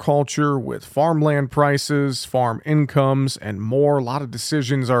agriculture with farmland prices, farm incomes, and more. A lot of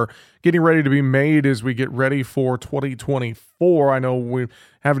decisions are getting ready to be made as we get ready for 2024. I know we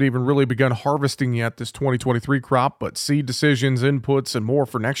haven't even really begun harvesting yet this 2023 crop, but seed decisions, inputs, and more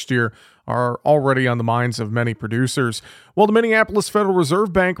for next year are already on the minds of many producers. Well, the Minneapolis Federal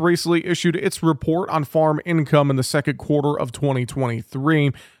Reserve Bank recently issued its report on farm income in the second quarter of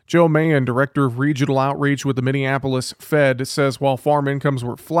 2023. Joe Mahan, Director of Regional Outreach with the Minneapolis Fed, says while farm incomes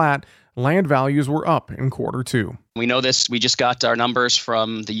were flat, land values were up in quarter two. We know this. We just got our numbers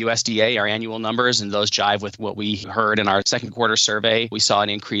from the USDA, our annual numbers, and those jive with what we heard in our second quarter survey. We saw an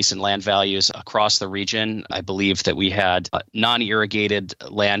increase in land values across the region. I believe that we had non-irrigated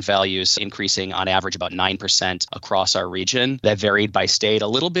land values increasing on average about 9% across our region. That varied by state a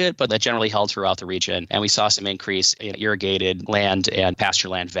little bit, but that generally held throughout the region. And we saw some increase in irrigated land and pasture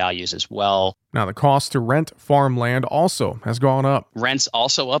land values as well. Now, the cost to rent farmland also has gone up. Rents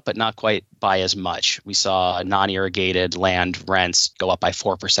also up, but not quite by as much. We saw non-irrigated land rents go up by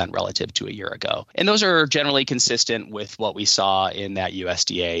 4% relative to a year ago. And those are generally consistent with what we saw in that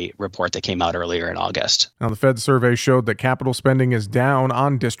USDA report that came out earlier in August. Now, the Fed survey showed that capital spending is down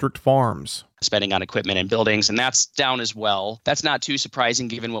on district farms. Spending on equipment and buildings, and that's down as well. That's not too surprising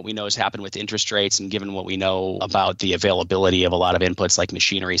given what we know has happened with interest rates and given what we know about the availability of a lot of inputs like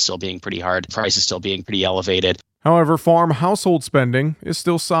machinery still being pretty hard, prices still being pretty elevated. However, farm household spending is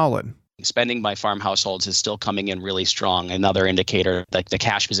still solid. Spending by farm households is still coming in really strong. Another indicator that the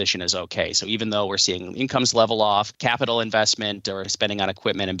cash position is okay. So even though we're seeing incomes level off, capital investment or spending on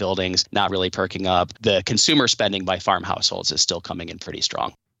equipment and buildings not really perking up, the consumer spending by farm households is still coming in pretty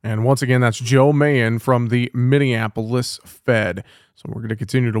strong. And once again, that's Joe Mahan from the Minneapolis Fed. So we're going to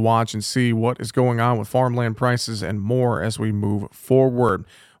continue to watch and see what is going on with farmland prices and more as we move forward.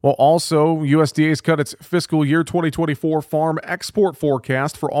 Well, also, USDA has cut its fiscal year 2024 farm export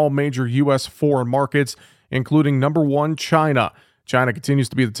forecast for all major U.S. foreign markets, including number one, China. China continues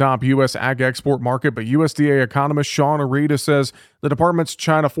to be the top U.S. ag export market, but USDA economist Sean Arita says the department's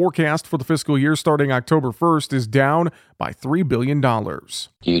China forecast for the fiscal year starting October 1st is down by $3 billion.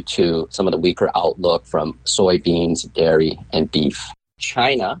 Due to some of the weaker outlook from soybeans, dairy, and beef.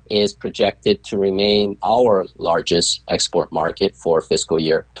 China is projected to remain our largest export market for fiscal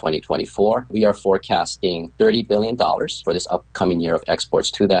year 2024. We are forecasting $30 billion for this upcoming year of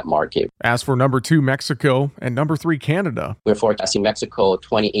exports to that market. As for number two, Mexico, and number three, Canada. We're forecasting Mexico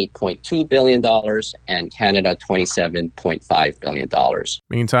 $28.2 billion and Canada $27.5 billion.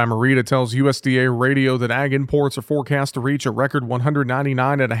 Meantime, Arita tells USDA Radio that ag imports are forecast to reach a record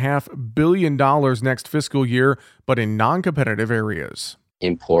 $199.5 billion next fiscal year, but in non-competitive areas.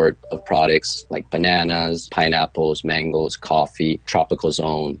 Import of products like bananas, pineapples, mangoes, coffee, tropical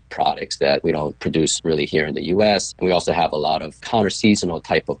zone products that we don't produce really here in the U.S. And we also have a lot of counter-seasonal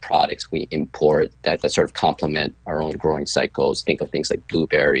type of products we import that sort of complement our own growing cycles. Think of things like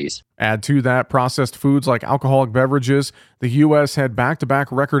blueberries. Add to that processed foods like alcoholic beverages. The U.S. had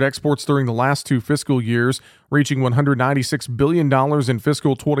back-to-back record exports during the last two fiscal years, reaching $196 billion in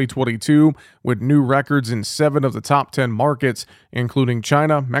fiscal 2022, with new records in 7 of the top 10 markets, including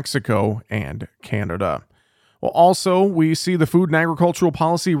China, Mexico, and Canada. Well, also, we see the Food and Agricultural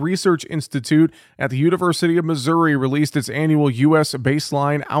Policy Research Institute at the University of Missouri released its annual U.S.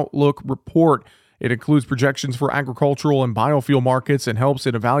 Baseline Outlook report. It includes projections for agricultural and biofuel markets and helps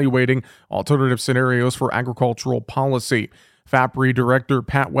in evaluating alternative scenarios for agricultural policy. FAPRI Director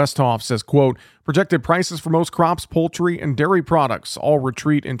Pat Westhoff says, quote, projected prices for most crops, poultry, and dairy products all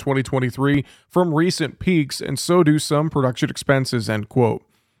retreat in 2023 from recent peaks, and so do some production expenses, end quote.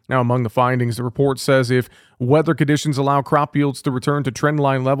 Now, among the findings, the report says if weather conditions allow crop yields to return to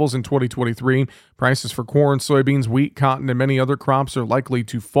trendline levels in 2023, prices for corn, soybeans, wheat, cotton, and many other crops are likely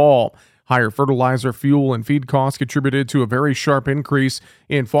to fall. Higher fertilizer, fuel, and feed costs contributed to a very sharp increase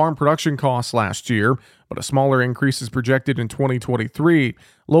in farm production costs last year, but a smaller increase is projected in 2023.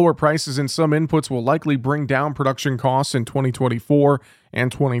 Lower prices in some inputs will likely bring down production costs in 2024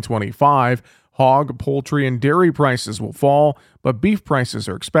 and 2025. Hog, poultry, and dairy prices will fall, but beef prices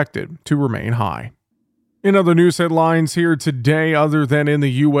are expected to remain high. In other news headlines here today, other than in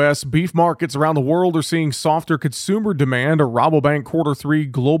the U.S., beef markets around the world are seeing softer consumer demand. A Rabobank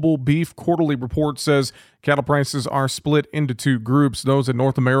Q3 Global Beef Quarterly Report says cattle prices are split into two groups, those in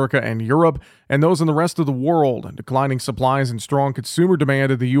North America and Europe, and those in the rest of the world. Declining supplies and strong consumer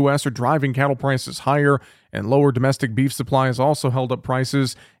demand in the U.S. are driving cattle prices higher, and lower domestic beef supply has also held up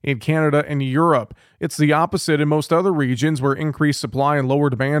prices in Canada and Europe. It's the opposite in most other regions, where increased supply and lower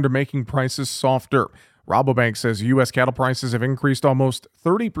demand are making prices softer. Rabobank says U.S. cattle prices have increased almost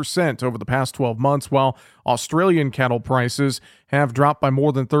 30% over the past 12 months, while Australian cattle prices have dropped by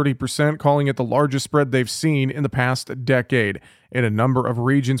more than 30%, calling it the largest spread they've seen in the past decade. In a number of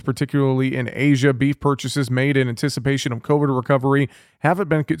regions, particularly in Asia, beef purchases made in anticipation of COVID recovery haven't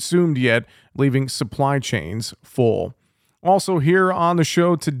been consumed yet, leaving supply chains full. Also here on the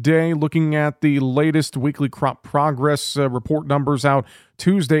show today, looking at the latest weekly crop progress report numbers out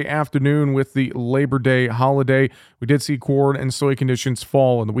Tuesday afternoon with the Labor Day holiday. We did see corn and soy conditions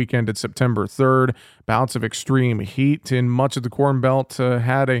fall in the weekend at September 3rd. Bouts of extreme heat in much of the Corn Belt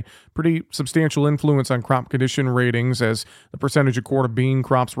had a pretty substantial influence on crop condition ratings, as the percentage of corn and bean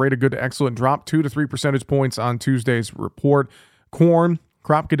crops rated good to excellent dropped 2 to 3 percentage points on Tuesday's report. Corn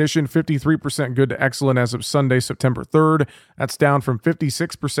crop condition 53% good to excellent as of Sunday, September 3rd. That's down from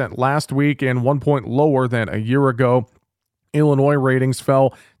 56% last week and 1 point lower than a year ago. Illinois ratings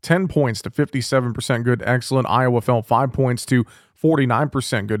fell 10 points to 57% good to excellent. Iowa fell 5 points to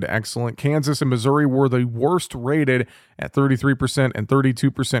 49% good to excellent. Kansas and Missouri were the worst rated at 33% and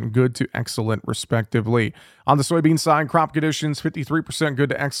 32% good to excellent, respectively. On the soybean side, crop conditions 53%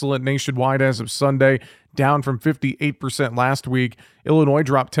 good to excellent nationwide as of Sunday, down from 58% last week. Illinois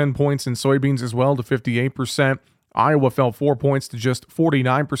dropped 10 points in soybeans as well to 58%. Iowa fell 4 points to just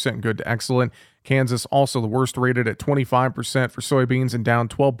 49% good to excellent. Kansas also the worst rated at 25% for soybeans and down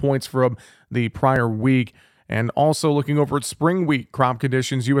 12 points from the prior week. And also looking over at spring wheat crop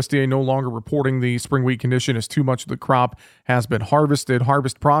conditions, USDA no longer reporting the spring wheat condition as too much of the crop has been harvested.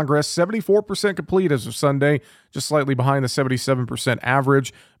 Harvest progress, 74% complete as of Sunday, just slightly behind the 77%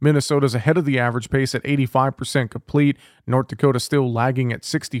 average. Minnesota's ahead of the average pace at 85% complete. North Dakota still lagging at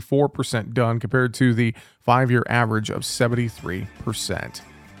 64% done compared to the 5-year average of 73%.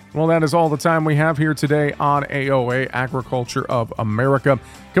 Well, that is all the time we have here today on AOA, Agriculture of America.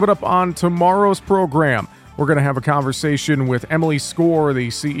 Coming up on tomorrow's program, we're going to have a conversation with Emily Score, the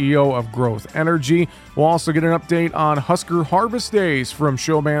CEO of Growth Energy. We'll also get an update on Husker Harvest Days from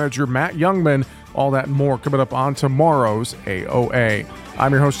show manager Matt Youngman. All that and more coming up on tomorrow's AOA.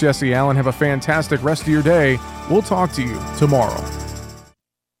 I'm your host, Jesse Allen. Have a fantastic rest of your day. We'll talk to you tomorrow.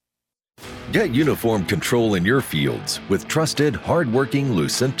 Get uniform control in your fields with trusted, hard-working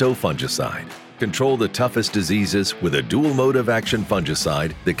Lucento fungicide. Control the toughest diseases with a dual mode of action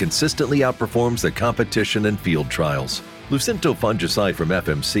fungicide that consistently outperforms the competition in field trials. Lucento fungicide from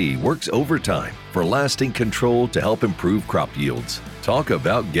FMC works overtime for lasting control to help improve crop yields. Talk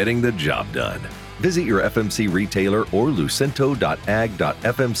about getting the job done. Visit your FMC retailer or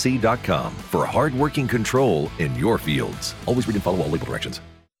lucento.ag.fmc.com for hard-working control in your fields. Always read and follow all label directions.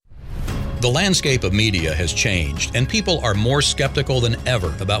 The landscape of media has changed, and people are more skeptical than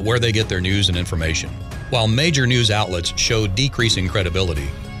ever about where they get their news and information. While major news outlets show decreasing credibility,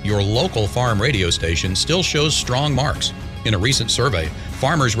 your local farm radio station still shows strong marks. In a recent survey,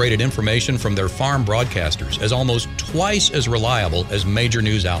 farmers rated information from their farm broadcasters as almost twice as reliable as major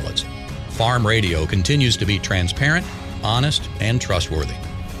news outlets. Farm radio continues to be transparent, honest, and trustworthy.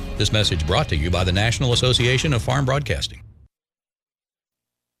 This message brought to you by the National Association of Farm Broadcasting.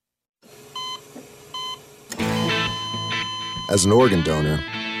 As an organ donor,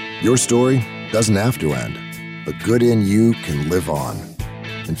 your story doesn't have to end. The good in you can live on.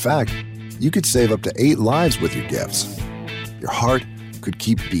 In fact, you could save up to 8 lives with your gifts. Your heart could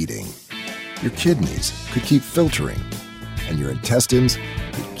keep beating. Your kidneys could keep filtering. And your intestines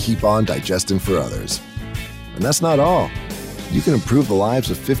could keep on digesting for others. And that's not all. You can improve the lives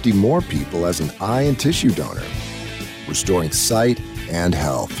of 50 more people as an eye and tissue donor, restoring sight and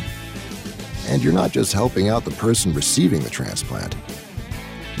health. And you're not just helping out the person receiving the transplant.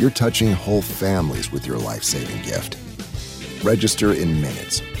 You're touching whole families with your life-saving gift. Register in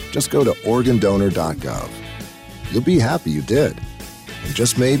minutes. Just go to organdonor.gov. You'll be happy you did. And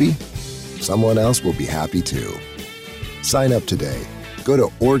just maybe, someone else will be happy too. Sign up today. Go to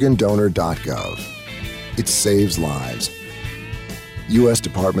organdonor.gov. It saves lives. U.S.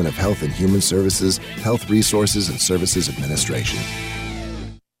 Department of Health and Human Services, Health Resources and Services Administration.